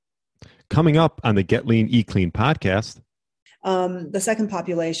Coming up on the Get Lean, Eat Clean podcast. The second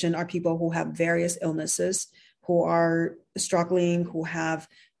population are people who have various illnesses, who are struggling, who have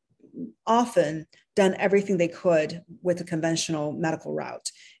often done everything they could with the conventional medical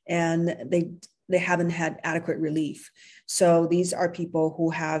route, and they haven't had adequate relief. So these are people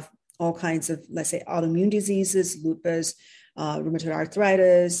who have all kinds of, let's say, autoimmune diseases, lupus, rheumatoid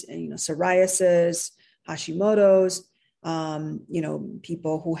arthritis, and, psoriasis, Hashimoto's,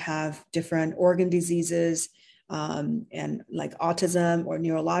 people who have different organ diseases, and like autism or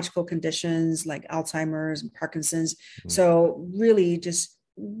neurological conditions like Alzheimer's and Parkinson's. Mm-hmm. So really just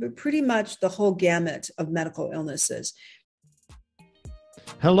pretty much the whole gamut of medical illnesses.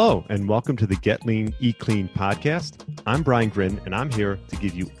 Hello, and welcome to the Get Lean, Eat Clean podcast. I'm Brian Grin, and I'm here to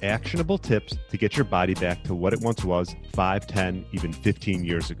give you actionable tips to get your body back to what it once was 5, 10, even 15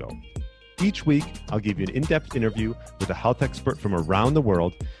 years ago. Each week, I'll give you an in-depth interview with a health expert from around the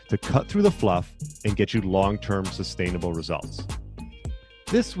world to cut through the fluff and get you long-term sustainable results.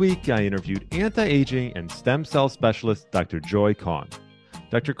 This week, I interviewed anti-aging and stem cell specialist Dr. Joy Kong.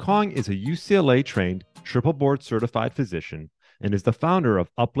 Dr. Kong is a UCLA-trained, triple board certified physician and is the founder of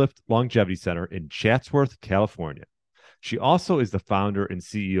Uplift Longevity Center in Chatsworth, California. She also is the founder and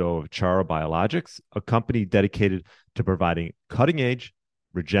CEO of Chara Biologics, a company dedicated to providing cutting-edge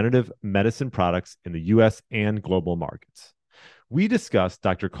regenerative medicine products in the U.S. and global markets. We discussed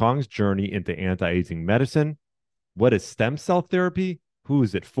Dr. Kong's journey into anti-aging medicine. What is stem cell therapy? Who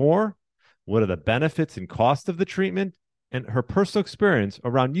is it for? What are the benefits and costs of the treatment? And her personal experience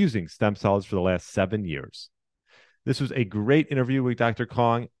around using stem cells for the last 7 years. This was a great interview with Dr.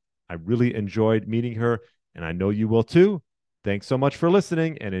 Kong. I really enjoyed meeting her, and I know you will too. Thanks so much for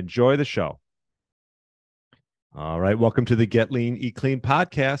listening, and enjoy the show. All right, welcome to the Get Lean, Eat Clean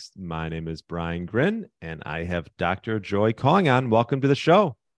podcast. My name is Brian Grin, and I have Dr. Joy Kong on. Welcome to the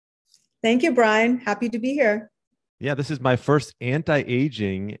show. Thank you, Brian. Happy to be here. Yeah, this is my first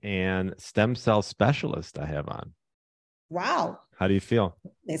anti-aging and stem cell specialist I have on. Wow. How do you feel?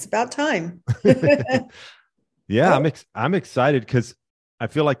 It's about time. Yeah, I'm excited because I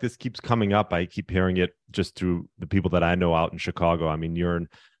feel like this keeps coming up. I keep hearing it just through the people that I know out in Chicago. I mean, you're in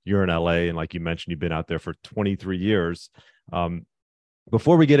LA, and like you mentioned, you've been out there for 23 years.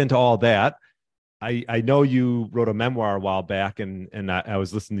 Before we get into all that, I know you wrote a memoir a while back, and I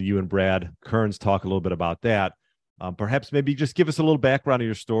was listening to you and Brad Kearns talk a little bit about that. Perhaps maybe just give us a little background of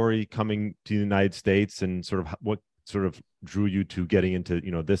your story coming to the United States and sort of what sort of drew you to getting into,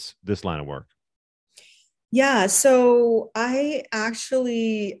 this line of work. Yeah, so I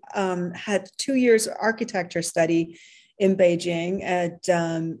actually had 2 years of architecture study in Beijing, and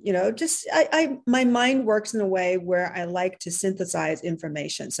my mind works in a way where I like to synthesize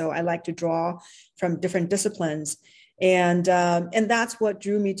information. So I like to draw from different disciplines, and that's what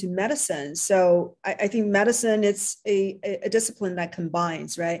drew me to medicine. So I think medicine, it's a discipline that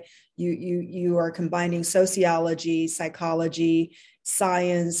combines, right? You are combining sociology, psychology,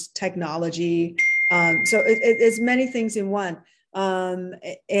 science, technology. So it's many things in one. When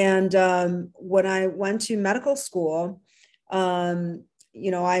I went to medical school,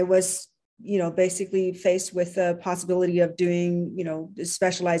 I was, basically faced with the possibility of doing,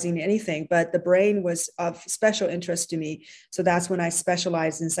 specializing in anything, but the brain was of special interest to me. So that's when I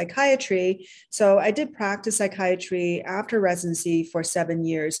specialized in psychiatry. So I did practice psychiatry after residency for 7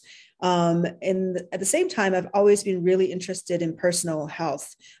 years. And at the same time, I've always been really interested in personal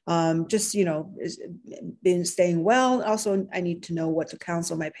health, been staying well. Also, I need to know what to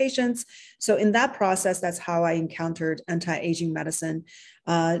counsel my patients. So in that process, that's how I encountered anti-aging medicine,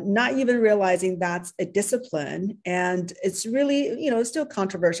 not even realizing that's a discipline. And it's really, it's still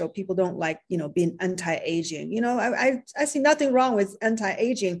controversial. People don't like, being anti-aging. I see nothing wrong with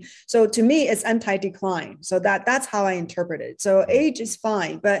anti-aging. So to me, it's anti-decline. So that's how I interpret it. So age is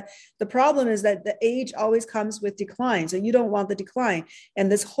fine, but the problem is that the age always comes with decline. So you don't want the decline.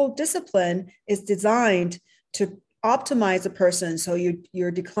 And this whole discipline is designed to optimize a person so you're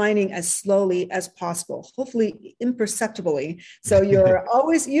declining as slowly as possible, hopefully imperceptibly. So you're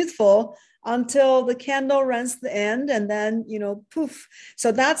always youthful until the candle runs to the end, and then poof.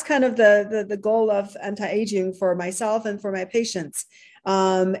 So that's kind of the goal of anti-aging for myself and for my patients.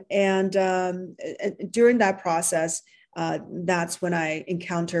 During that process, that's when I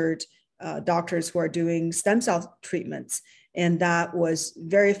encountered doctors who are doing stem cell treatments, and that was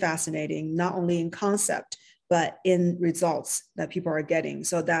very fascinating, not only in concept but in results that people are getting.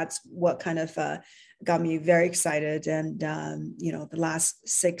 So that's what kind of got me very excited. And, the last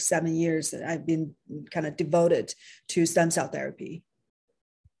 6-7 years that I've been kind of devoted to stem cell therapy.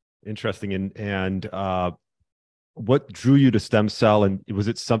 Interesting. And what drew you to stem cell? And was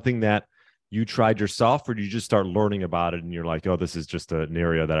it something that you tried yourself, or did you just start learning about it and you're like, oh, this is just an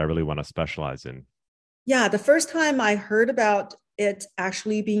area that I really want to specialize in? Yeah, the first time I heard about it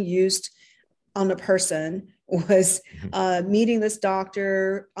actually being used on a person was meeting this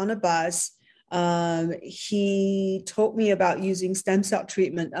doctor on a bus. He told me about using stem cell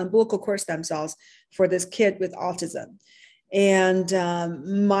treatment, umbilical cord stem cells, for this kid with autism. And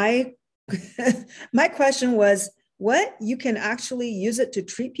my question was, what, you can actually use it to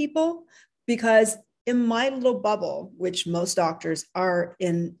treat people? Because in my little bubble, which most doctors are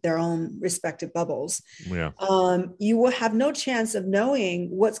in their own respective bubbles, Yeah. You will have no chance of knowing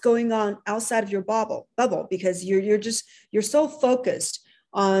what's going on outside of your bubble, because you're so focused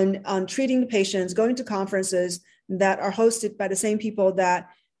on treating the patients, going to conferences that are hosted by the same people that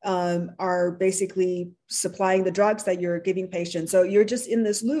are basically supplying the drugs that you're giving patients. So you're just in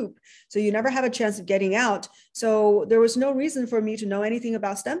this loop. So you never have a chance of getting out. So there was no reason for me to know anything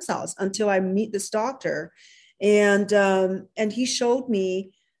about stem cells until I meet this doctor. And he showed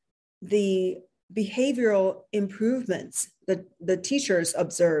me the behavioral improvements that the teachers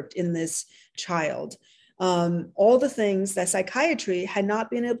observed in this child. All the things that psychiatry had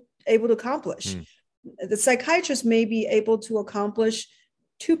not been able to accomplish. The psychiatrist may be able to accomplish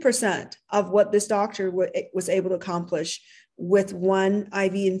 2% of what this doctor was able to accomplish with one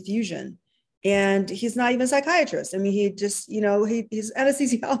IV infusion. And he's not even a psychiatrist. I mean, he just, he's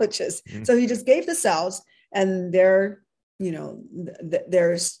anesthesiologist. So he just gave the cells, and there's,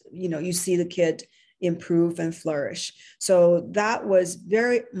 you see the kid improve and flourish. So that was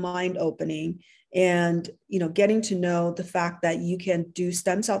very mind-opening. And, getting to know the fact that you can do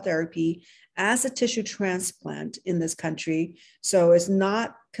stem cell therapy as a tissue transplant in this country. So it's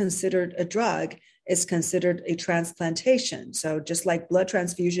not considered a drug, it's considered a transplantation. So just like blood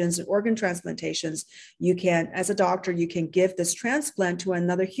transfusions and organ transplantations, you can, as a doctor, you can give this transplant to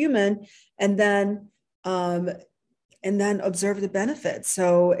another human and then observe the benefits.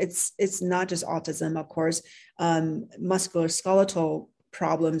 So it's not just autism, of course. Musculoskeletal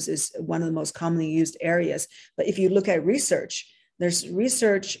problems is one of the most commonly used areas. But if you look at research, there's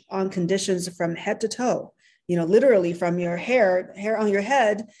research on conditions from head to toe, literally from your hair on your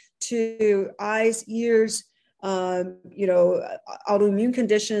head to eyes, ears, autoimmune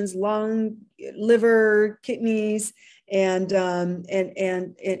conditions, lung, liver, kidneys, and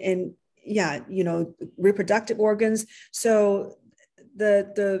reproductive organs. So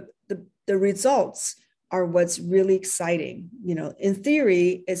the results are what's really exciting. In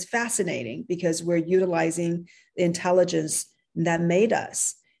theory, it's fascinating because we're utilizing the intelligence that made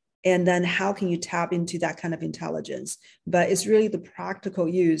us. And then how can you tap into that kind of intelligence? But it's really the practical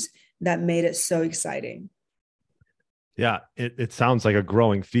use that made it so exciting. Yeah, it sounds like a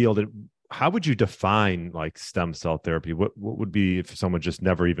growing field. How would you define like stem cell therapy? What would be, if someone just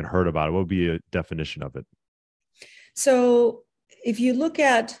never even heard about it, what would be a definition of it? So if you look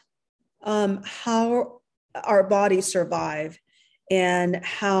at how our bodies survive and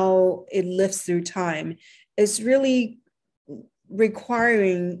how it lives through time, it's really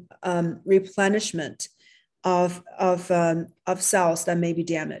requiring replenishment of cells that may be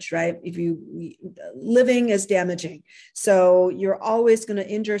damaged, right? Living is damaging. So you're always going to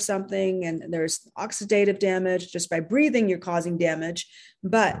injure something, and there's oxidative damage. Just by breathing, you're causing damage.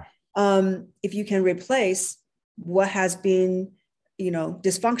 But if you can replace what has been,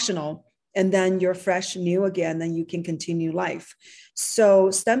 dysfunctional, and then you're fresh, new again, then you can continue life.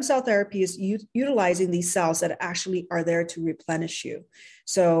 So stem cell therapy is utilizing these cells that actually are there to replenish you.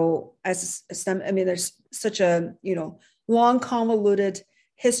 So as a stem, there's such a, long convoluted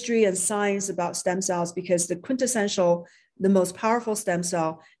history and science about stem cells, because the most powerful stem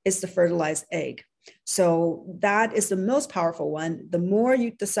cell is the fertilized egg. So that is the most powerful one. The more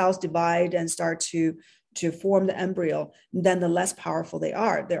the cells divide and start to form the embryo, then the less powerful they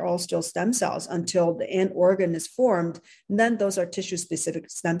are. They're all still stem cells until the end organ is formed. And then those are tissue-specific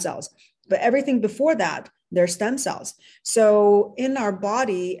stem cells. But everything before that, they're stem cells. So in our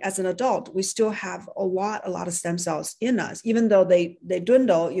body as an adult, we still have a lot of stem cells in us, even though they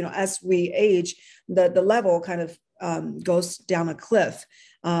dwindle, as we age, the level kind of goes down a cliff.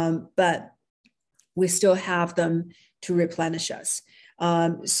 But we still have them to replenish us.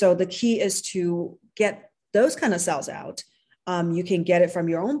 So the key is to get those kind of cells out. You can get it from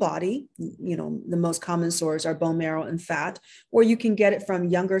your own body. The most common source are bone marrow and fat, or you can get it from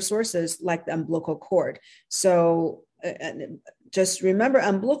younger sources like the umbilical cord. So just remember,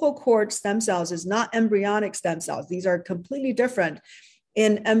 umbilical cord stem cells is not embryonic stem cells. These are completely different.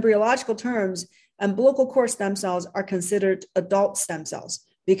 In embryological terms, umbilical cord stem cells are considered adult stem cells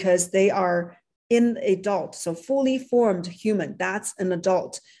because they are in adult, so fully formed human. That's an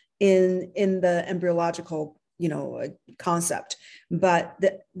adult. in the embryological, concept. But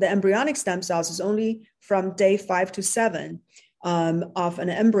the embryonic stem cells is only from day 5 to 7 of an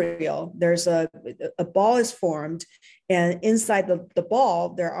embryo. There's a ball is formed, and inside the ball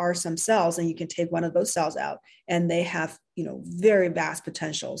there are some cells, and you can take one of those cells out, and they have very vast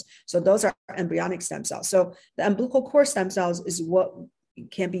potentials. So those are embryonic stem cells. So the umbilical cord stem cells is what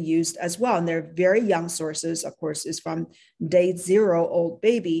can be used as well, and they're very young sources. Of course, is from day 0 old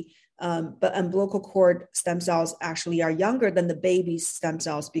baby. But umbilical cord stem cells actually are younger than the baby's stem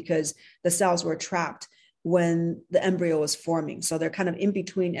cells because the cells were trapped when the embryo was forming. So they're kind of in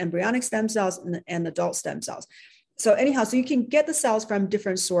between embryonic stem cells and adult stem cells. So anyhow, so you can get the cells from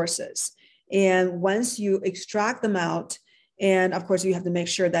different sources. And once you extract them out, and of course, you have to make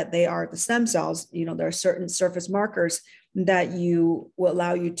sure that they are the stem cells, there are certain surface markers that will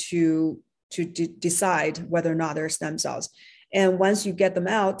allow you to decide whether or not they're stem cells. And once you get them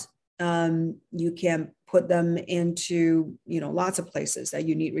out, you can put them into, lots of places that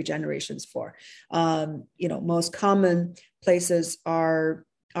you need regenerations for. Most common places are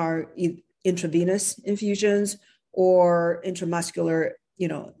intravenous infusions or intramuscular,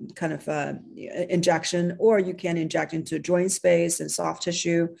 injection, or you can inject into joint space and soft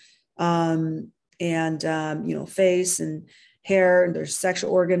tissue, face and hair, and there's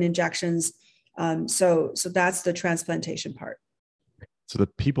sexual organ injections. So that's the transplantation part. So the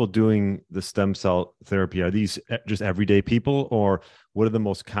people doing the stem cell therapy, are these just everyday people, or what are the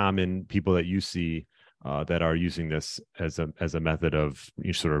most common people that you see that are using this as a method of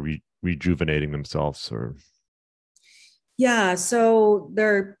sort of rejuvenating themselves? Or yeah, so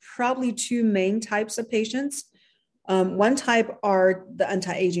there are probably 2 main types of patients. One type are the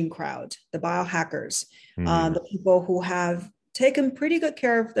anti-aging crowd, the biohackers, the people who have taken pretty good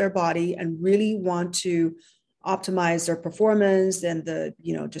care of their body and really want to optimize their performance and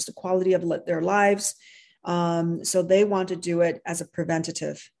just the quality of their lives. So they want to do it as a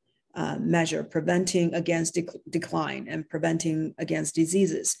preventative measure, preventing against decline and preventing against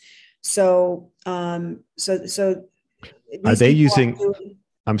diseases. So are they using?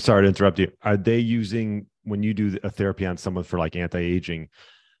 I'm sorry to interrupt you. Are they using, when you do a therapy on someone for like anti-aging,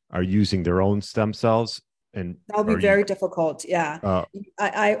 are using their own stem cells? And that would be very difficult. Yeah.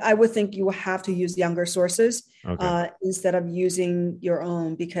 I would think you will have to use younger sources instead of using your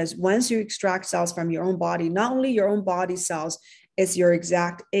own, because once you extract cells from your own body, not only your own body cells, it's your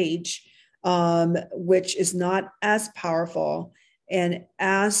exact age, which is not as powerful and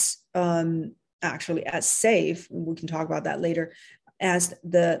as actually as safe. We can talk about that later, as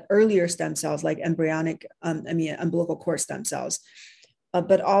the earlier stem cells like umbilical cord stem cells.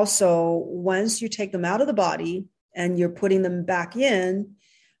 But also, once you take them out of the body and you're putting them back in,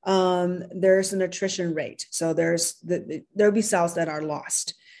 there's an attrition rate. So there'll be cells that are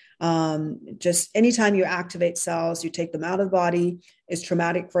lost. Just anytime you activate cells, you take them out of the body, it's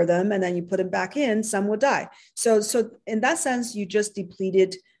traumatic for them, and then you put them back in, some will die. So in that sense, you just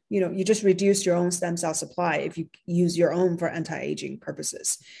depleted, you just reduce your own stem cell supply if you use your own for anti-aging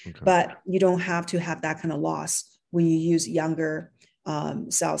purposes. Okay. But you don't have to have that kind of loss when you use younger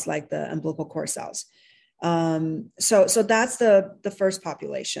cells like the umbilical cord cells. So that's the first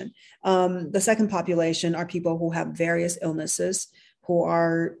population. The second population are people who have various illnesses, who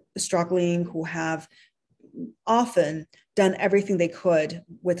are struggling, who have often done everything they could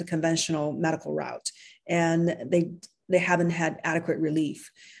with the conventional medical route, and they haven't had adequate relief.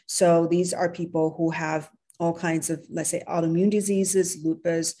 So these are people who have all kinds of, let's say, autoimmune diseases,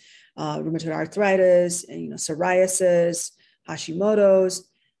 lupus, rheumatoid arthritis, and, psoriasis, Hashimoto's,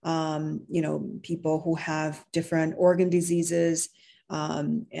 people who have different organ diseases,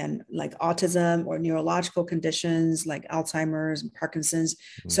 and like autism or neurological conditions like Alzheimer's and Parkinson's.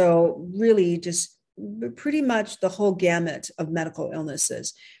 Mm-hmm. So really just pretty much the whole gamut of medical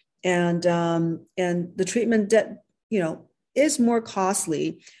illnesses. And the treatment that, is more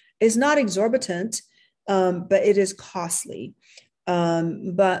costly. It's not exorbitant, but it is costly.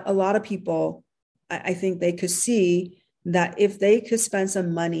 But a lot of people, I think they could see that if they could spend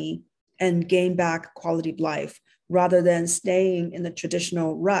some money and gain back quality of life rather than staying in the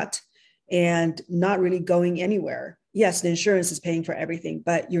traditional rut and not really going anywhere. Yes, the insurance is paying for everything,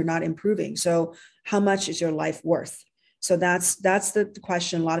 but you're not improving. So how much is your life worth? So that's the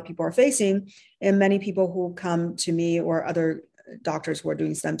question a lot of people are facing. And many people who come to me or other doctors who are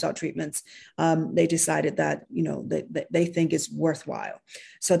doing stem cell treatments, they decided that, they think it's worthwhile.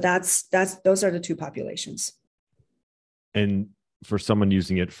 So those are the 2 populations. And for someone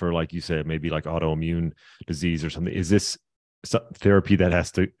using it for, like you said, maybe like autoimmune disease or something, is this therapy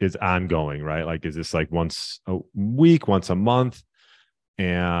that is ongoing, right? Like, is this like once a week, once a month?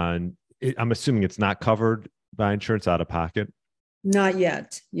 and I'm assuming it's not covered by insurance out of pocket. Not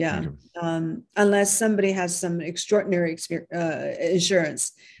yet. Yeah. Okay. Unless somebody has some extraordinary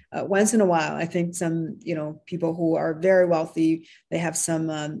insurance. Once in a while, I think some, people who are very wealthy, they have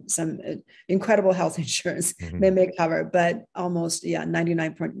some incredible health insurance they may cover, but almost,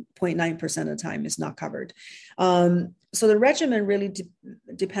 99.9% of the time is not covered. So the regimen really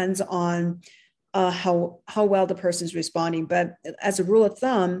depends on how well the person is responding. But as a rule of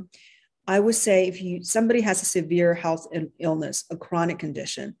thumb, I would say if somebody has a severe health illness, a chronic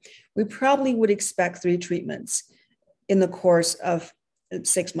condition, we probably would expect 3 treatments in the course of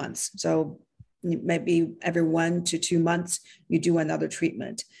 6 months. So maybe every 1 to 2 months, you do another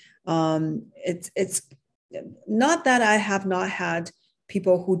treatment. It's not that I have not had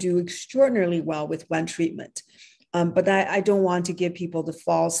people who do extraordinarily well with one treatment, but I don't want to give people the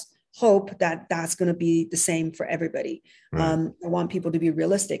false hope that that's going to be the same for everybody. Right. I want people to be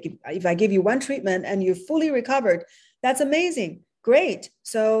realistic. If I give you one treatment and you're fully recovered, that's amazing. Great.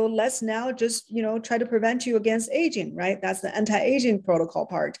 So let's now just, try to prevent you against aging, right? That's the anti-aging protocol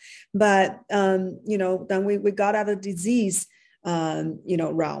part. But, then we got out of disease,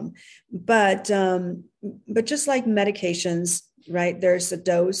 realm. But just like medications, right? There's a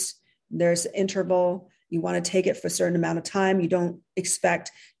dose, there's an interval. You want to take it for a certain amount of time. You don't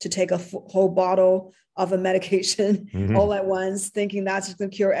expect to take a whole bottle of a medication all at once, thinking that's going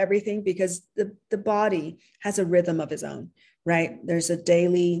to cure everything, because the body has a rhythm of its own, right? It's a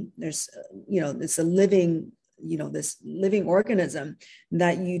living, this living organism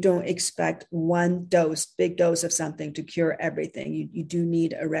that you don't expect one big dose of something to cure everything. You do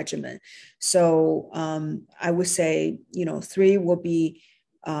need a regimen. So I would say, 3 will be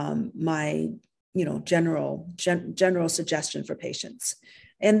my general suggestion for patients.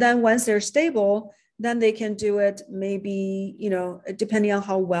 And then once they're stable, then they can do it maybe, depending on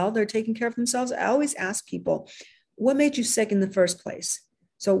how well they're taking care of themselves. I always ask people, what made you sick in the first place?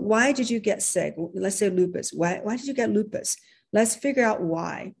 So why did you get sick? Let's say lupus. Why did you get lupus? Let's figure out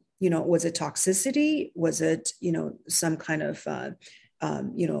why. Was it toxicity? Was it, some kind of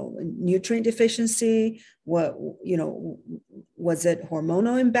nutrient deficiency? Was it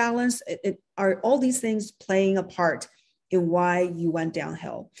hormonal imbalance? Are all these things playing a part in why you went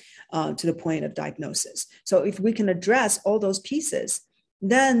downhill to the point of diagnosis? So if we can address all those pieces,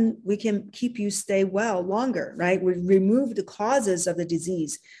 then we can keep you stay well longer, right? We remove the causes of the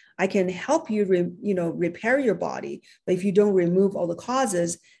disease. I can help you, repair your body. But if you don't remove all the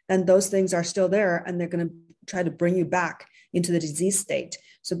causes, then those things are still there, and they're going to try to bring you back into the disease state.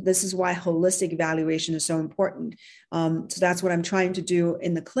 So this is why holistic evaluation is so important. So that's what I'm trying to do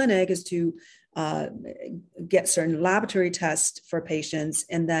in the clinic, is to get certain laboratory tests for patients,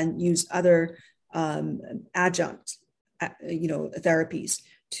 and then use other adjunct, therapies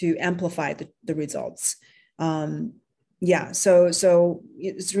to amplify the results. So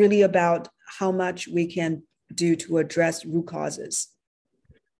it's really about how much we can do to address root causes.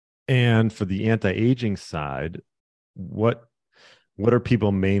 And for the anti-aging side, what are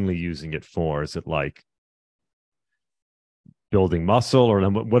people mainly using it for? Is it like building muscle, or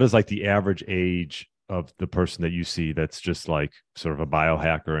what is like the average age of the person that you see that's just like sort of a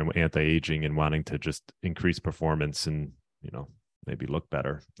biohacker and anti-aging and wanting to just increase performance and, maybe look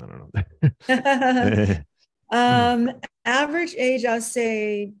better? I don't know. Average age, I'll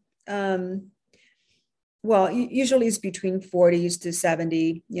say, usually it's between 40s to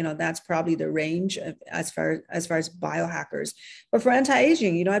 70. That's probably the range as far as biohackers. But for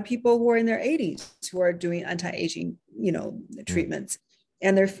anti-aging, I have people who are in their 80s who are doing anti-aging, treatments,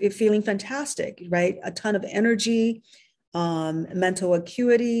 and they're feeling fantastic, right? A ton of energy, mental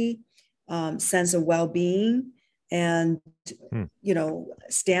acuity, sense of well-being, and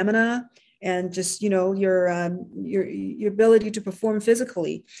stamina, and just your ability to perform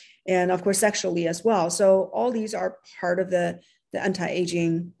physically, and of course sexually as well. So all these are part of the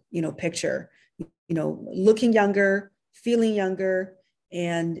anti-aging picture. Looking younger, feeling younger,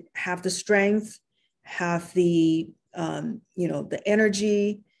 and have the strength, have the the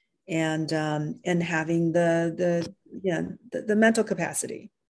energy, and having the mental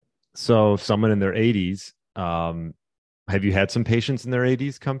capacity. So someone in their 80s, have you had some patients in their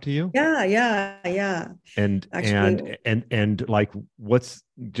 80s come to you? Yeah. And actually, and like,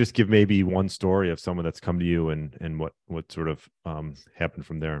 just give maybe one story of someone that's come to you and what sort of happened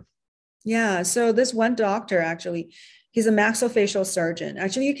from there. Yeah. So this one doctor, actually, he's a maxillofacial surgeon.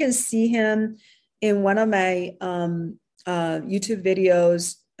 Actually, you can see him in one of my YouTube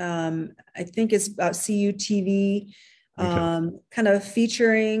videos. I think it's about CUTV, kind of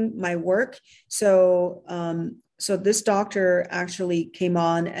featuring my work. So so this doctor actually came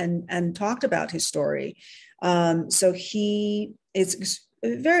on and talked about his story. So he is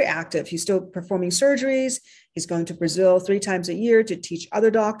very active. He's still performing surgeries. He's going to Brazil 3 times a year to teach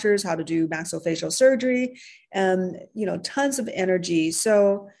other doctors how to do maxillofacial surgery, and tons of energy.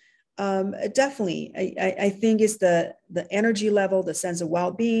 So definitely, I think it's the energy level, the sense of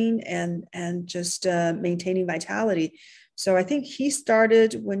well-being, and just maintaining vitality. So I think he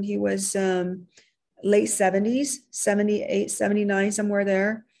started when he was late 70s, 78, 79, somewhere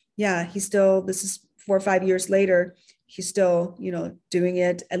there. Yeah, he's still, this is 4 or 5 years later, he's still, doing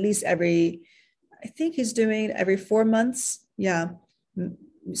it at least I think he's doing it every 4 months. Yeah.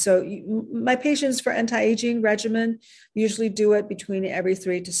 So my patients for anti-aging regimen usually do it between every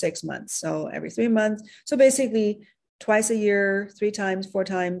 3 to 6 months. So every 3 months. So basically twice a year, 3 times, 4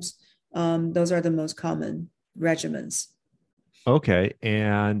 times. Those are the most common regimens. Okay.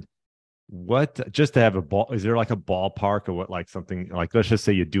 And just to have is there like a ballpark or what, like something like, let's just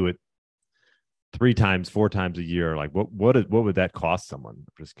say you do it 3 times, 4 times a year. Like what would that cost someone? I'm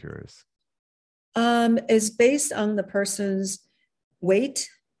just curious. Is based on the person's weight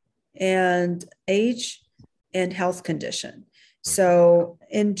and age and health condition. So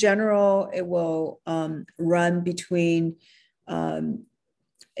in general, it will run between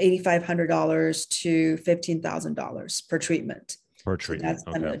 $8,500 to $15,000 per treatment. Per treatment. So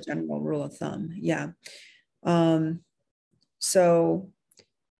that's kind of a general rule of thumb. Yeah. So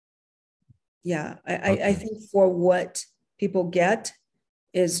yeah, I think for what people get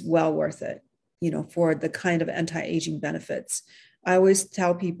is well worth it, for the kind of anti-aging benefits. I always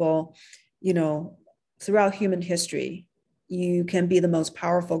tell people, throughout human history, you can be the most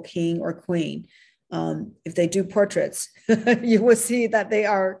powerful king or queen. If they do portraits, you will see that they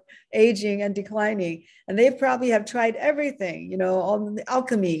are aging and declining, and they probably have tried everything, all the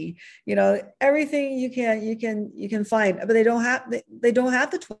alchemy, everything you can find, but they don't have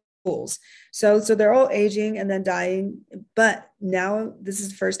the tools. So they're all aging and then dying. But now this is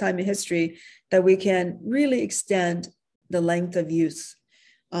the first time in history that we can really extend the length of youth.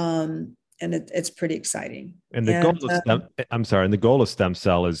 And it's pretty exciting. And the goal of stem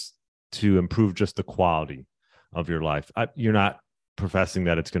cell is to improve just the quality of your life. You're not professing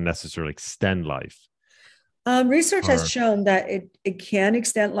that it's going to necessarily extend life. Research has shown that it can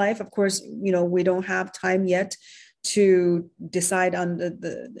extend life. Of course, we don't have time yet to decide on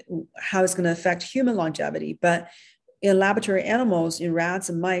how it's going to affect human longevity. But in laboratory animals, in rats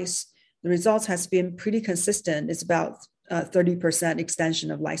and mice, the results has been pretty consistent. It's about 30%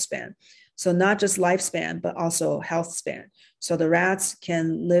 extension of lifespan. So not just lifespan, but also health span. So the rats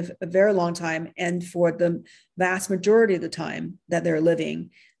can live a very long time. And for the vast majority of the time that they're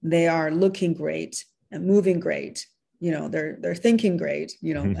living, they are looking great and moving great. They're thinking great,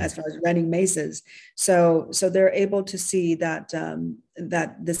 as far as running maces. So they're able to see that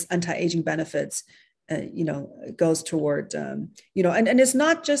that this anti-aging benefits, goes toward, and it's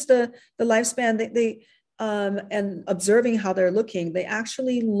not just the lifespan. They and observing how they're looking, they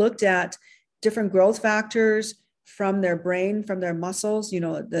actually looked at different growth factors from their brain, from their muscles,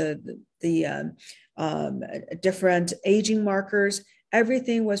 the different aging markers.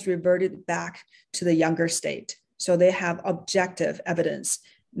 Everything was reverted back to the younger state. So they have objective evidence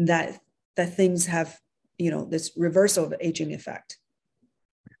that things have, this reversal of aging effect.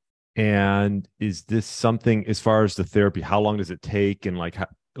 And is this something, as far as the therapy, how long does it take? And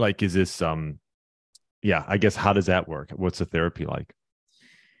is this, I guess, how does that work? What's the therapy like?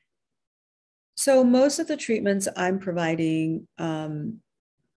 So most of the treatments I'm providing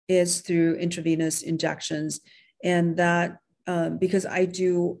is through intravenous injections, and that because I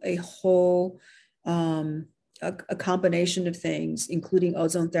do a whole a combination of things, including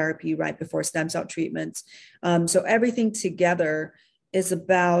ozone therapy right before stem cell treatments. So everything together is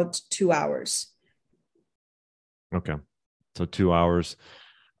about 2 hours. Okay, so 2 hours.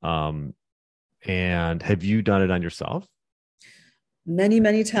 And have you done it on yourself? Many,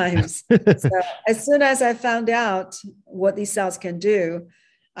 many times. So as soon as I found out what these cells can do,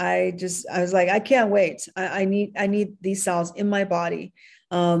 I was like, I can't wait. I need these cells in my body.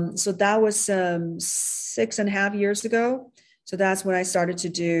 So that was 6.5 years ago. So that's when I started to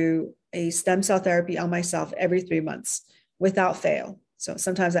do a stem cell therapy on myself every 3 months without fail. So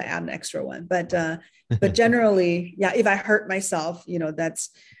sometimes I add an extra one, but generally, if I hurt myself,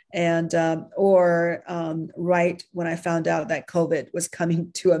 that's, and right when I found out that COVID was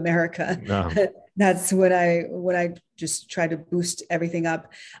coming to America, no. That's when I just try to boost everything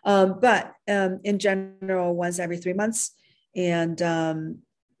up. But in general, once every 3 months, and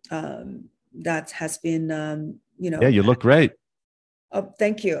that has been, Yeah, you look great. Oh,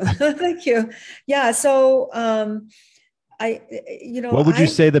 thank you. Thank you. Yeah. So, I, What would you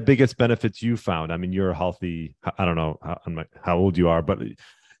say the biggest benefits you found? I mean, you're a healthy, I don't know how old you are, but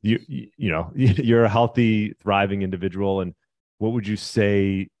you're a healthy, thriving individual. And what would you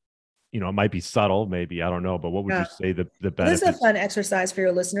say, it might be subtle, maybe, I don't know, but what would you yeah. say the Well, this is a benefits? fun exercise for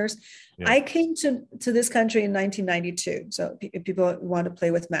your listeners. Yeah. I came to this country in 1992. So if people want to play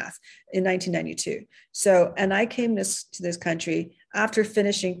with math, in 1992. So, and I came to this country after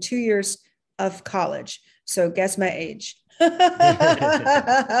finishing 2 years of college. So guess my age. Yeah,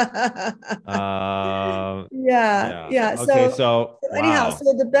 Yeah. yeah. Okay. So So, anyhow, wow.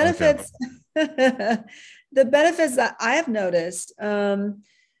 so the Okay. benefits, the benefits that I have noticed,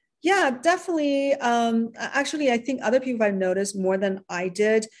 yeah, definitely. Actually, I think other people have noticed more than I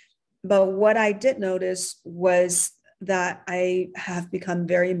did. But what I did notice was that I have become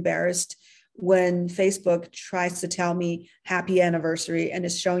very embarrassed when Facebook tries to tell me happy anniversary and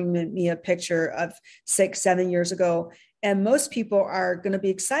is showing me a picture of 6, 7 years ago. And most people are going to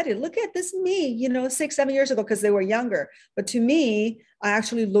be excited. Look at this me, 6, 7 years ago, because they were younger. But to me, I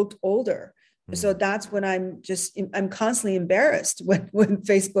actually looked older. So Hmm. that's when I'm constantly embarrassed when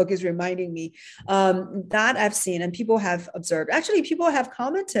Facebook is reminding me that I've seen and people have observed. Actually, people have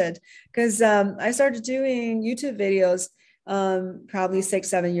commented because I started doing YouTube videos probably 6,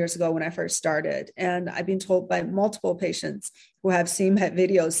 7 years ago when I first started. And I've been told by multiple patients who have seen my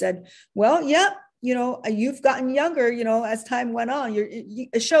videos said, well, yeah, you've gotten younger, as time went on,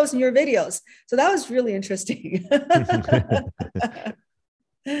 it shows in your videos. So that was really interesting.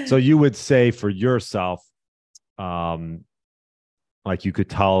 So you would say for yourself, um, like you could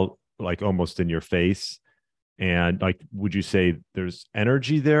tell, like almost in your face, and like, would you say there's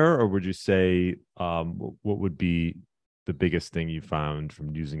energy there, or would you say, what would be the biggest thing you found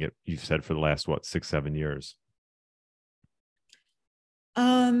from using it? You've said for the last, what, 6, 7 years?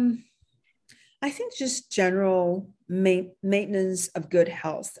 um, I think just general maintenance of good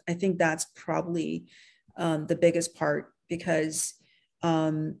health. I think that's probably the biggest part because,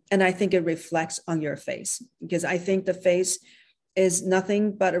 and I think it reflects on your face because I think the face is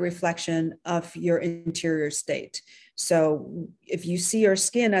nothing but a reflection of your interior state. So if you see your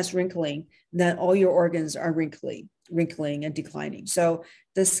skin as wrinkling, then all your organs are wrinkling and declining. So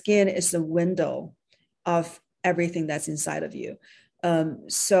the skin is the window of everything that's inside of you.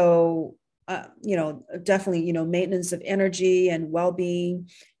 Definitely, maintenance of energy and well-being,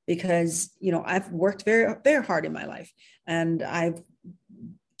 because, I've worked very, very hard in my life and I've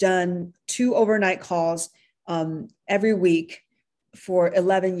done 2 overnight calls every week for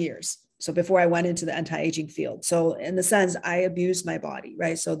 11 years. So before I went into the anti-aging field. So in the sense, I abused my body,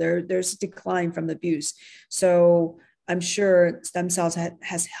 right? So there's decline from the abuse. So I'm sure stem cells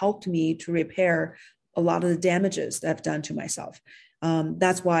has helped me to repair a lot of the damages that I've done to myself.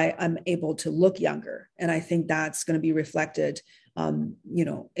 That's why I'm able to look younger. And I think that's going to be reflected,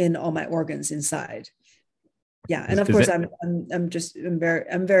 in all my organs inside. Yeah. And of Is course it?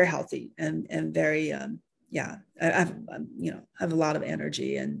 I'm very healthy and very, yeah, have a lot of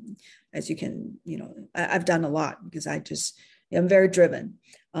energy. And as you can, I've done a lot because I'm very driven.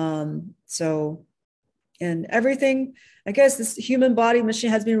 So, and everything, I guess this human body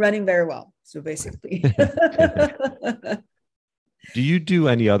machine has been running very well. So basically, Do you do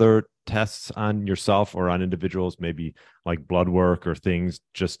any other tests on yourself or on individuals, maybe like blood work or things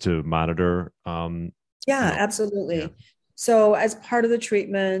just to monitor, you yeah, know, yeah. absolutely. So as part of the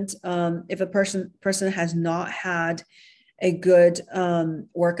treatment, if a person has not had a good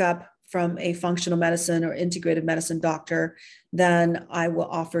workup from a functional medicine or integrated medicine doctor, then I will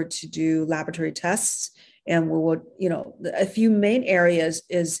offer to do laboratory tests. And we will, a few main areas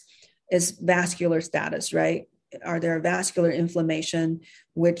is vascular status, right? Are there vascular inflammation,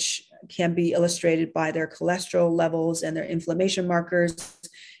 which can be illustrated by their cholesterol levels and their inflammation markers,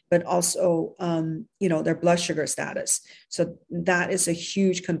 but also, their blood sugar status. So that is a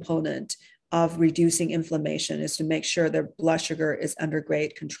huge component of reducing inflammation, is to make sure their blood sugar is under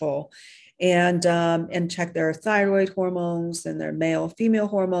great control, and check their thyroid hormones and their male female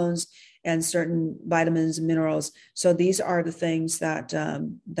hormones and certain vitamins and minerals. So these are the things that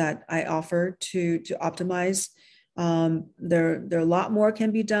I offer to optimize. There a lot more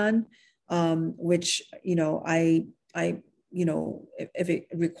can be done, which I if it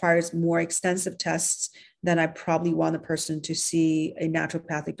requires more extensive tests, then I probably want the person to see a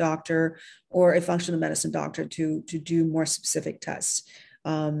naturopathic doctor or a functional medicine doctor to do more specific tests.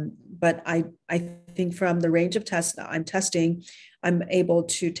 But I think from the range of tests that I'm testing, I'm able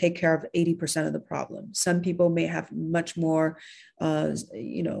to take care of 80% of the problem. Some people may have much more,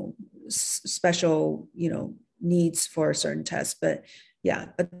 special, needs for certain tests. But yeah,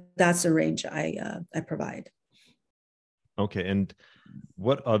 but that's the range I provide. Okay. And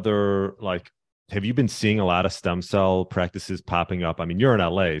what other, like, have you been seeing a lot of stem cell practices popping up? I mean, you're in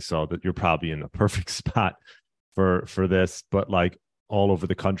LA, so that you're probably in a perfect spot for this, but like all over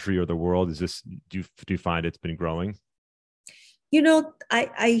the country or the world, is this, do you find it's been growing?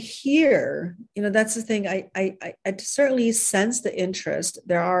 I hear, that's the thing. I certainly sense the interest.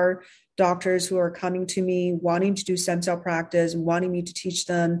 There are doctors who are coming to me wanting to do stem cell practice, wanting me to teach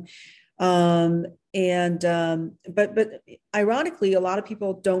them. But ironically, a lot of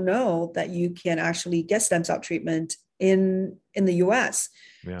people don't know that you can actually get stem cell treatment in the US.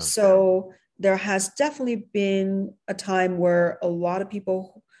 Yeah. So there has definitely been a time where a lot of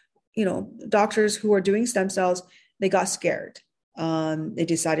people, doctors who are doing stem cells, they got scared. They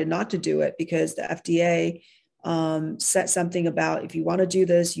decided not to do it because the FDA said something about, if you want to do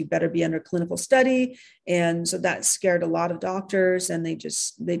this, you better be under clinical study. And so that scared a lot of doctors, and they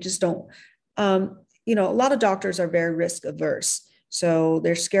just don't, a lot of doctors are very risk averse. So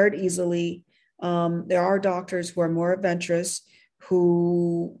they're scared easily. There are doctors who are more adventurous,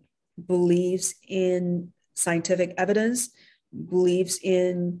 who believes in scientific evidence, believes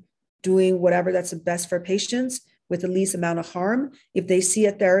in doing whatever that's the best for patients with the least amount of harm. If they see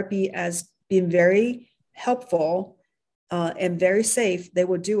a therapy as being very helpful and very safe, they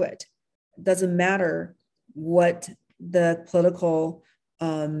will do it. It doesn't matter what the political,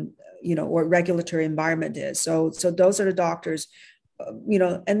 or regulatory environment is. So those are the doctors,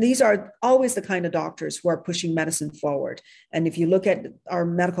 and these are always the kind of doctors who are pushing medicine forward. And if you look at our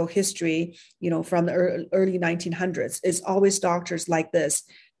medical history, from the early 1900s, it's always doctors like this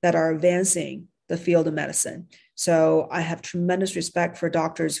that are advancing the field of medicine. So I have tremendous respect for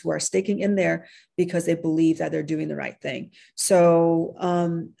doctors who are sticking in there because they believe that they're doing the right thing. So,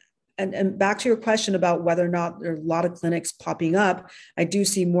 and back to your question about whether or not there are a lot of clinics popping up, I do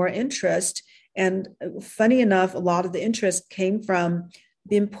see more interest. And funny enough, a lot of the interest came from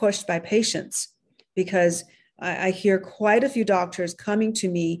being pushed by patients, because I hear quite a few doctors coming to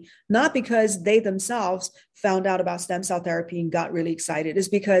me, not because they themselves found out about stem cell therapy and got really excited. It's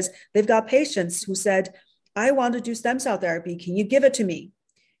because they've got patients who said, I want to do stem cell therapy. Can you give it to me?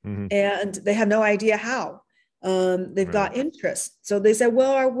 Mm-hmm. And they have no idea how. They've got interest. So they said,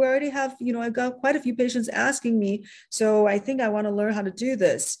 well, I already have, I've got quite a few patients asking me, so I think I want to learn how to do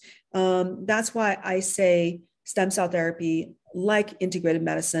this. That's why I say stem cell therapy, like integrated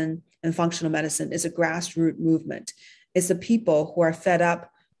medicine and functional medicine, is a grassroots movement. It's the people who are fed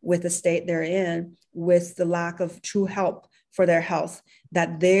up with the state they're in, with the lack of true help for their health,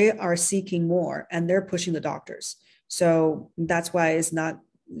 that they are seeking more, and they're pushing the doctors. So that's why it's not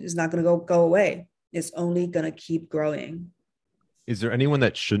going to go away. It's only going to keep growing. Is there anyone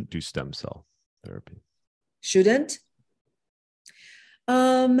that shouldn't do stem cell therapy? Shouldn't?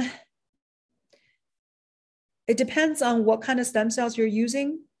 It depends on what kind of stem cells you're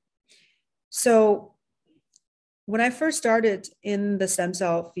using. So when I first started in the stem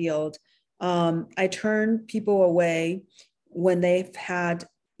cell field, I turned people away when they've had,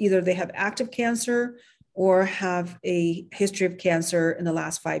 either they have active cancer or have a history of cancer in the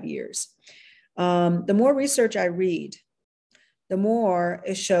last 5 years. The more research I read, the more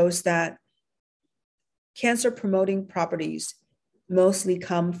it shows that cancer promoting properties mostly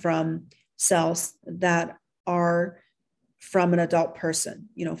come from cells that are from an adult person,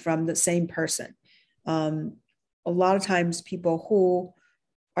 from the same person. A lot of times people who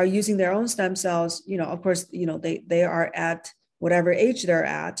are using their own stem cells, of course, they are at whatever age they're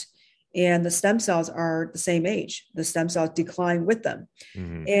at, and the stem cells are the same age. The stem cells decline with them.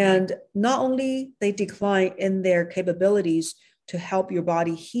 Mm-hmm. And not only they decline in their capabilities to help your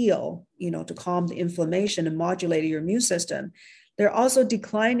body heal, to calm the inflammation and modulate your immune system, they're also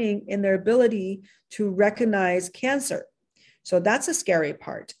declining in their ability to recognize cancer. So that's a scary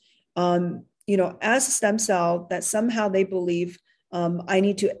part. As a stem cell, that somehow they believe I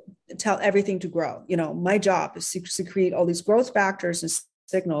need to tell everything to grow. My job is to secrete all these growth factors and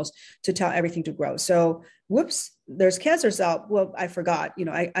signals to tell everything to grow. So, whoops, there's cancer cell. Well, I forgot,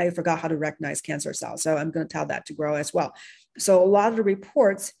 I forgot how to recognize cancer cells. So I'm going to tell that to grow as well. So a lot of the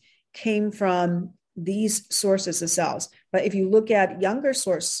reports came from these sources of cells. But if you look at younger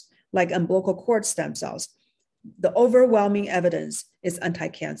source, like umbilical cord stem cells, the overwhelming evidence is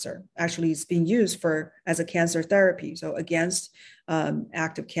anti-cancer. Actually, it's being used as a cancer therapy, so against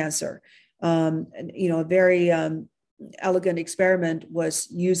active cancer. A very elegant experiment was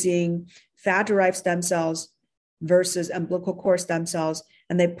using fat-derived stem cells versus umbilical cord stem cells,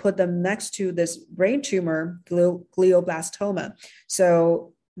 and they put them next to this brain tumor, glioblastoma.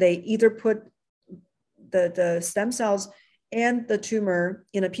 So they either put the stem cells and the tumor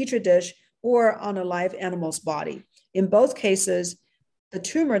in a petri dish or on a live animal's body. In both cases, the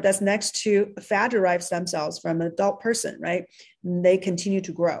tumor that's next to fat-derived stem cells from an adult person, right? They continue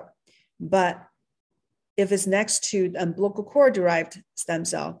to grow. But if it's next to umbilical cord-derived stem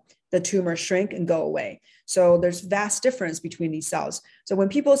cell, the tumor shrink and go away. So there's vast difference between these cells. So when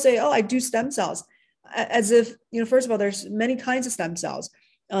people say, oh, I do stem cells, as if, first of all, there's many kinds of stem cells.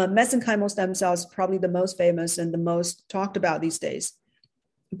 Mesenchymal stem cells, probably the most famous and the most talked about these days.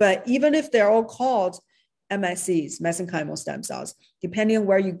 But even if they're all called MSCs, mesenchymal stem cells, depending on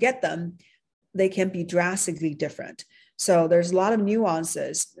where you get them, they can be drastically different. So there's a lot of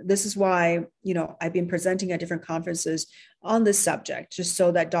nuances. This is why, I've been presenting at different conferences on this subject, just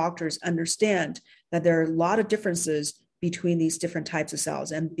so that doctors understand that there are a lot of differences between these different types of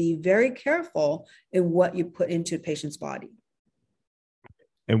cells, and be very careful in what you put into a patient's body.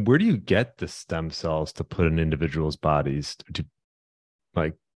 And where do you get the stem cells to put in individuals' bodies? Do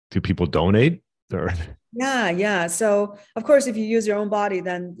people donate? Or? Yeah. So of course, if you use your own body,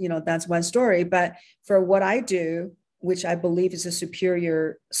 then, that's one story. But for what I do, which I believe is a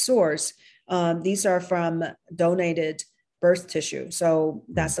superior source, these are from donated birth tissue. So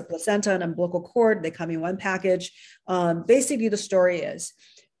that's the placenta and umbilical cord. They come in one package. Basically, the story is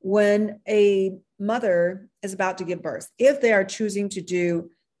when a mother is about to give birth, if they are choosing to do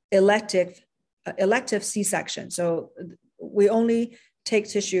elective C-section, so we only take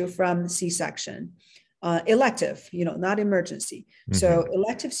tissue from C-section, elective, not emergency. Mm-hmm. So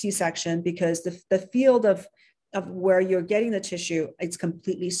elective C-section, because the field of where you're getting the tissue, it's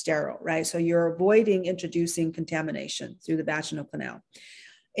completely sterile, right? So you're avoiding introducing contamination through the vaginal canal.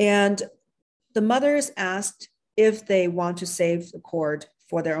 And the mother is asked if they want to save the cord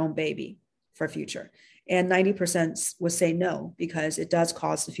for their own baby for future. And 90% would say no, because it does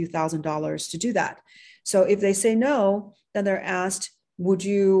cost a few $1,000s to do that. So if they say no, then they're asked, would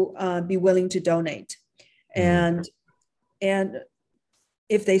you be willing to donate? And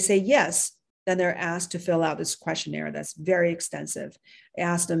if they say yes, then they're asked to fill out this questionnaire that's very extensive.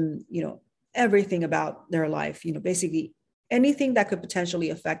 Ask them, everything about their life, basically anything that could potentially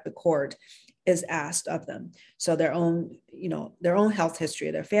affect the cord is asked of them. So their own health history,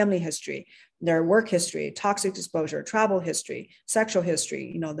 their family history, their work history, toxic exposure, travel history, sexual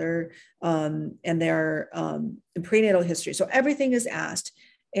history, their prenatal history. So everything is asked.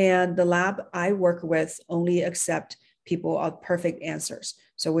 And the lab I work with only accept people of perfect answers.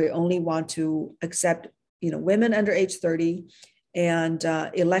 So we only want to accept, women under age 30 and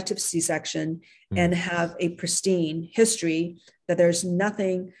elective C-section and have a pristine history, that there's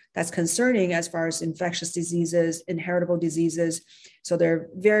nothing that's concerning as far as infectious diseases, inheritable diseases. So they're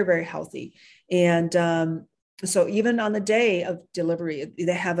very, very healthy. And so even on the day of delivery, if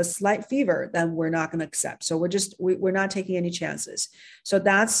they have a slight fever, then we're not going to accept. So we're not taking any chances. So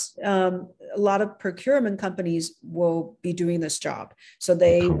that's a lot of procurement companies will be doing this job. So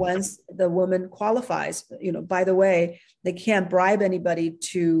once the woman qualifies, by the way, they can't bribe anybody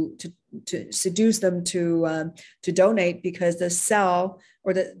to seduce them to donate, because the cell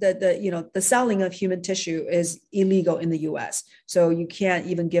or the selling of human tissue is illegal in the U.S. So you can't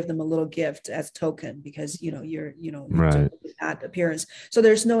even give them a little gift as a token, because you're right. that appearance. So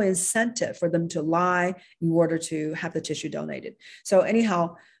there's no incentive for them to lie in order to have the tissue donated. So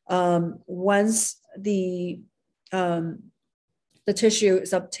anyhow, once the tissue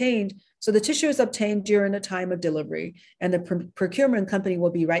is obtained. So the tissue is obtained during the time of delivery, and the procurement company will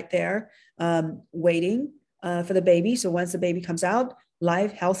be right there waiting for the baby. So once the baby comes out,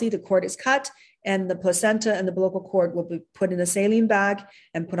 live, healthy, the cord is cut, and the placenta and the umbilical cord will be put in a saline bag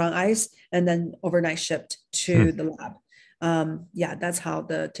and put on ice, and then overnight shipped to the lab. That's how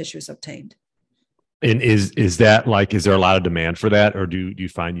the tissue is obtained. And is that is there a lot of demand for that, or do you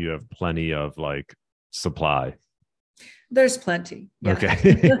find you have plenty of supply? There's plenty. Yeah.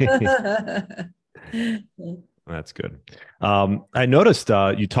 Okay. That's good. I noticed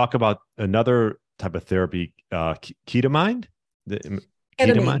you talk about another type of therapy, ketamine.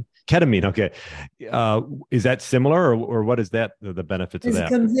 Ketamine. Okay. Is that similar, or what is that? The benefits of that?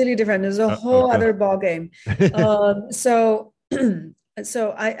 It's completely different. There's a whole other ballgame. So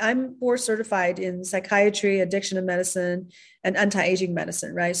I'm board certified in psychiatry, addiction medicine, and anti-aging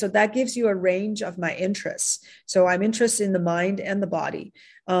medicine, right? So that gives you a range of my interests. So I'm interested in the mind and the body.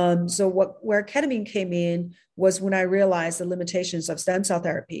 So where ketamine came in was when I realized the limitations of stem cell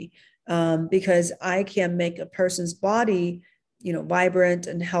therapy, because I can make a person's body, vibrant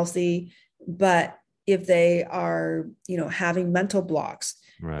and healthy, but if they are, having mental blocks,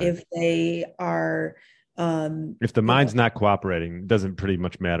 right. If they are If the You know, mind's not cooperating, it doesn't pretty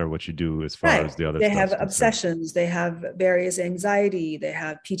much matter what you do as far right. as the other They have stuff's concerned. obsessions, they have various anxiety, they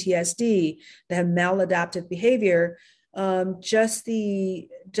have PTSD, they have maladaptive behavior. Just the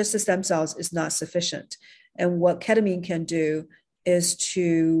stem cells is not sufficient. And what ketamine can do is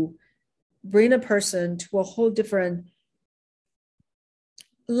to bring a person to a whole different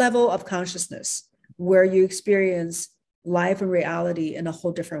level of consciousness where you experience life and reality in a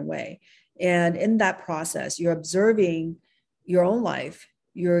whole different way. And in that process, you're observing your own life,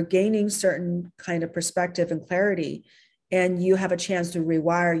 you're gaining certain kind of perspective and clarity, and you have a chance to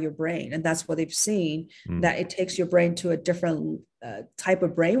rewire your brain. And that's what they've seen, Mm, that it takes your brain to a different type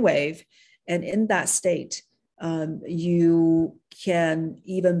of brainwave. And in that state, you can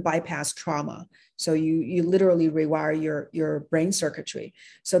even bypass trauma. So you literally rewire your brain circuitry.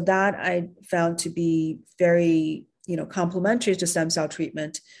 So that I found to be very complementary to stem cell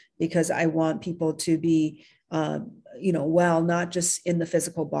treatment, because I want people to be well, not just in the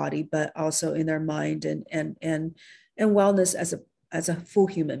physical body, but also in their mind and wellness as a full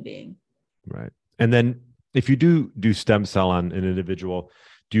human being. right. And then if you do stem cell on an individual,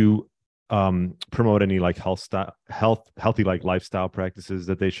 do you promote any like healthy like lifestyle practices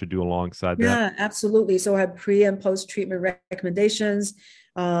that they should do alongside that? Yeah, absolutely. So I have pre and post treatment recommendations.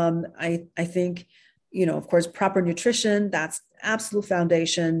 I think, of course, proper nutrition, that's absolute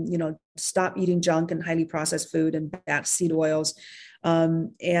foundation. Stop eating junk and highly processed food and bad seed oils,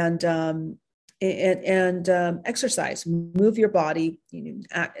 and exercise, move your body.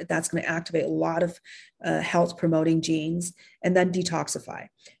 That's going to activate a lot of health promoting genes, and then detoxify.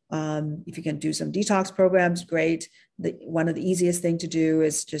 If you can do some detox programs, great. One of the easiest thing to do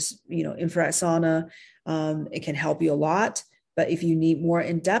is just, infrared sauna. It can help you a lot. But if you need more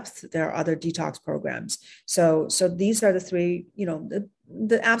in depth, there are other detox programs. So these are the three,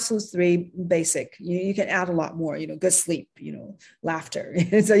 the absolute three basic. You can add a lot more, good sleep, laughter.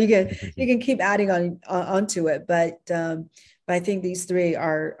 So you can keep adding onto it. But I think these three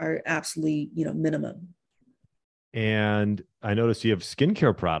are absolutely, minimum. And I noticed you have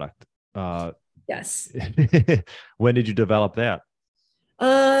skincare product. Yes. When did you develop that?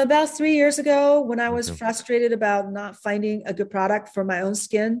 About 3 years ago, when I was Okay. frustrated about not finding a good product for my own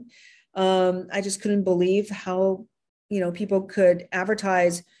skin, I just couldn't believe how, people could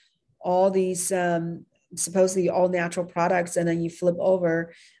advertise all these supposedly all natural products, and then you flip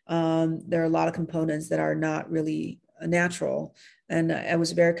over, there are a lot of components that are not really natural, and I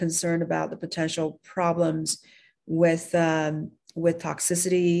was very concerned about the potential problems with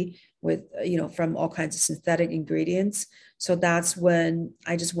toxicity, with from all kinds of synthetic ingredients. So that's when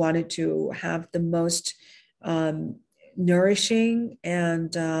I just wanted to have the most nourishing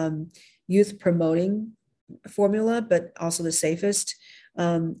and youth promoting formula, but also the safest.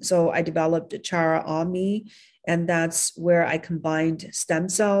 So I developed Chara Omni, and that's where I combined stem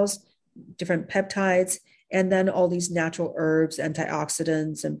cells, different peptides, and then all these natural herbs,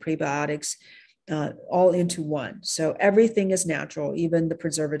 antioxidants, and prebiotics, all into one. So everything is natural, even the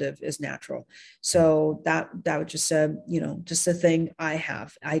preservative is natural. So that was just just a thing I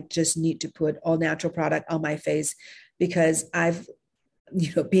have. I just need to put all natural product on my face, because I've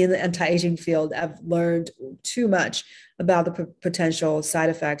being in the anti-aging field, I've learned too much about the potential side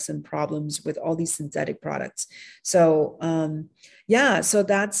effects and problems with all these synthetic products. So yeah, so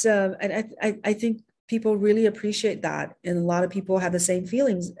that's and I think people really appreciate that, and a lot of people have the same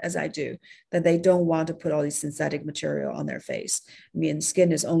feelings as I do, that they don't want to put all these synthetic material on their face. I mean,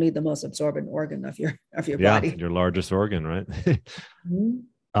 skin is only the most absorbent organ of your Yeah, body. your largest organ, right? Mhm.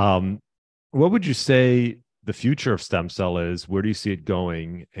 um, what would you say the future of stem cell is? Where do you see it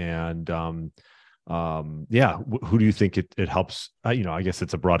going? And yeah, who do you think it helps? I guess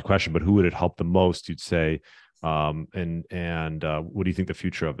it's a broad question, but who would it help the most, you'd say? And what do you think the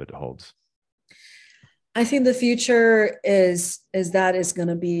future of it holds? I think the future is that is going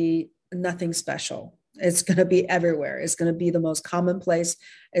to be nothing special. It's going to be everywhere. It's going to be the most commonplace.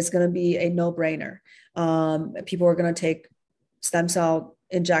 It's going to be a no-brainer. People are going to take stem cell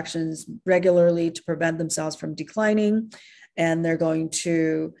injections regularly to prevent themselves from declining, and they're going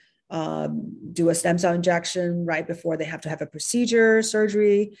to do a stem cell injection right before they have to have a procedure,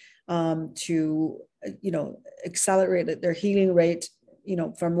 surgery, to accelerate their healing rate,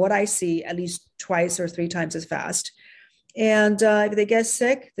 from what I see, at least twice or three times as fast. And if they get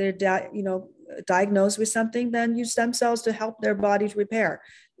sick, they're diagnosed with something, then use stem cells to help their bodies repair,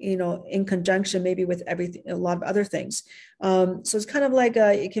 in conjunction maybe with everything, a lot of other things. So it's kind of like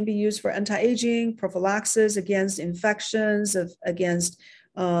it can be used for anti-aging, prophylaxis against infections, against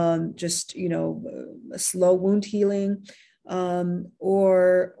just slow wound healing.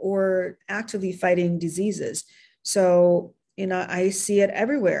 or actively fighting diseases. So, I see it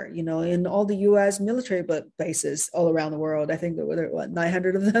everywhere, in all the US military bases all around the world. I think there were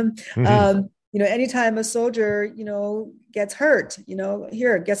 900 of them. Mm-hmm. Anytime a soldier, gets hurt,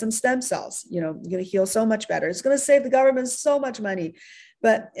 here, get some stem cells, you're going to heal so much better. It's going to save the government so much money.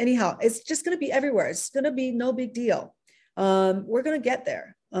 But anyhow, it's just going to be everywhere. It's going to be no big deal. We're going to get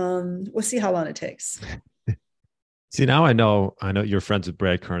there. We'll see how long it takes. See, now I know you're friends with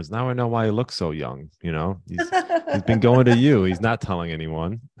Brad Kearns. Now I know why he looks so young. He's been going to you. He's not telling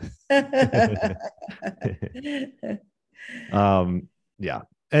anyone. Yeah.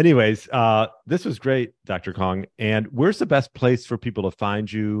 Anyways, this was great, Dr. Kong. And where's the best place for people to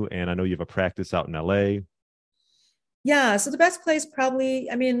find you? And I know you have a practice out in LA. Yeah, so the best place probably,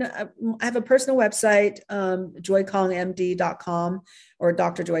 I have a personal website, joykongmd.com or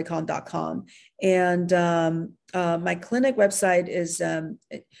drjoykong.com. And my clinic website is,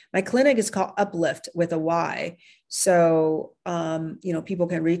 my clinic is called Uplift with a Y. So, people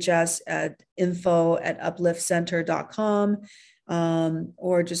can reach us at info@upliftcenter.com,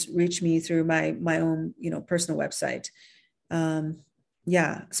 or just reach me through my own, personal website.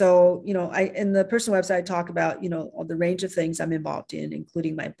 Yeah. So, in the personal website, I talk about, all the range of things I'm involved in,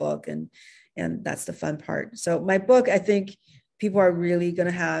 including my book. And that's the fun part. So my book, I think people are really going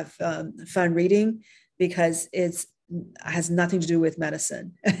to have fun reading because it has nothing to do with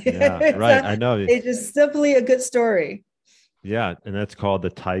medicine. Yeah, right. I know. It's just simply a good story. Yeah. And that's called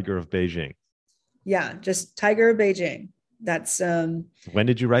The Tiger of Beijing. Yeah. Just Tiger of Beijing. That's, when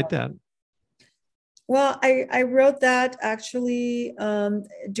did you write that? Well, I wrote that actually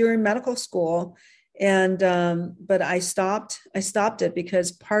during medical school, and but I stopped it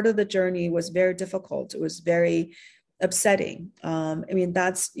because part of the journey was very difficult. It was very upsetting.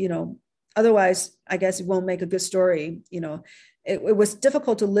 That's, otherwise, I guess it won't make a good story. It was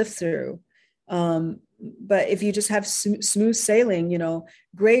difficult to live through. But if you just have smooth sailing,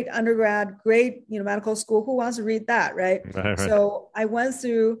 great undergrad, great, medical school, who wants to read that, right? Right. So I went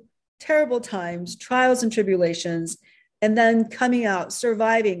through terrible times, trials and tribulations, and then coming out,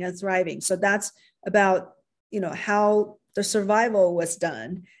 surviving and thriving. So that's about, how the survival was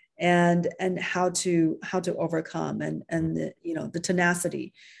done and how to overcome and the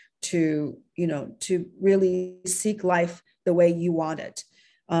tenacity to really seek life the way you want it.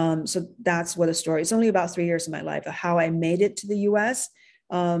 So that's what the story. It's only about 3 years of my life of how I made it to the US.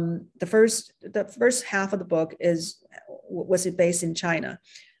 The first half of the book was based in China.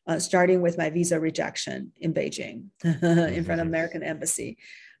 Starting with my visa rejection in Beijing in front of American embassy.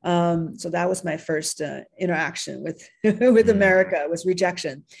 So that was my first interaction with America, was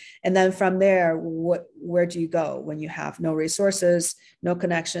rejection. And then from there, where do you go when you have no resources, no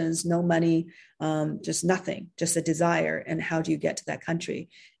connections, no money, just nothing, just a desire? And how do you get to that country?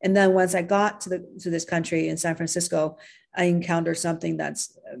 And then once I got to this country in San Francisco, I encountered something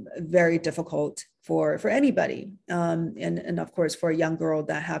that's very difficult for anybody. And of course, for a young girl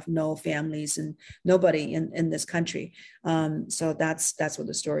that have no families and nobody in this country. So that's what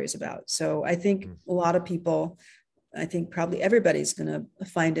the story is about. So I think a lot of people, I think probably everybody's going to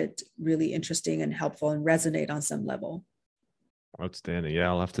find it really interesting and helpful and resonate on some level. Outstanding.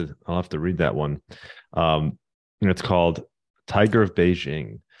 Yeah, I'll have to read that one. It's called Tiger of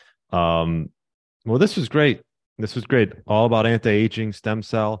Beijing. Well, this was great. All about anti-aging, stem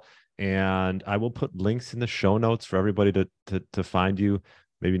cell. And I will put links in the show notes for everybody to find you.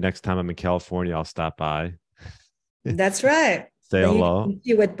 Maybe next time I'm in California, I'll stop by. That's right. Say hello.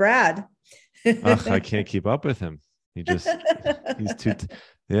 You with Brad. I can't keep up with him. He's too,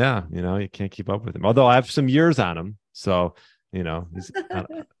 you can't keep up with him. Although I have some years on him. So, he's,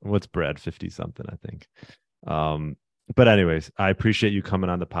 what's Brad, 50 something, I think. But anyways, I appreciate you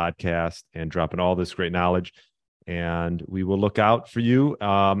coming on the podcast and dropping all this great knowledge. And we will look out for you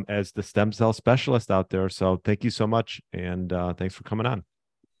as the stem cell specialist out there. So thank you so much. And thanks for coming on.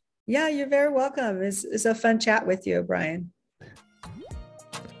 Yeah, you're very welcome. It's a fun chat with you, Brian.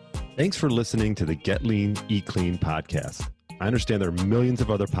 Thanks for listening to the Get Lean, Eat Clean podcast. I understand there are millions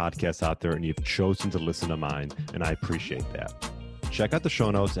of other podcasts out there and you've chosen to listen to mine, and I appreciate that. Check out the show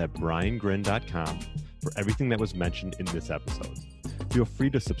notes at briangrin.com for everything that was mentioned in this episode. Feel free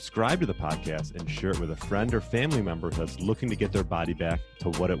to subscribe to the podcast and share it with a friend or family member that's looking to get their body back to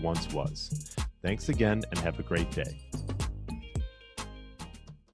what it once was. Thanks again and have a great day.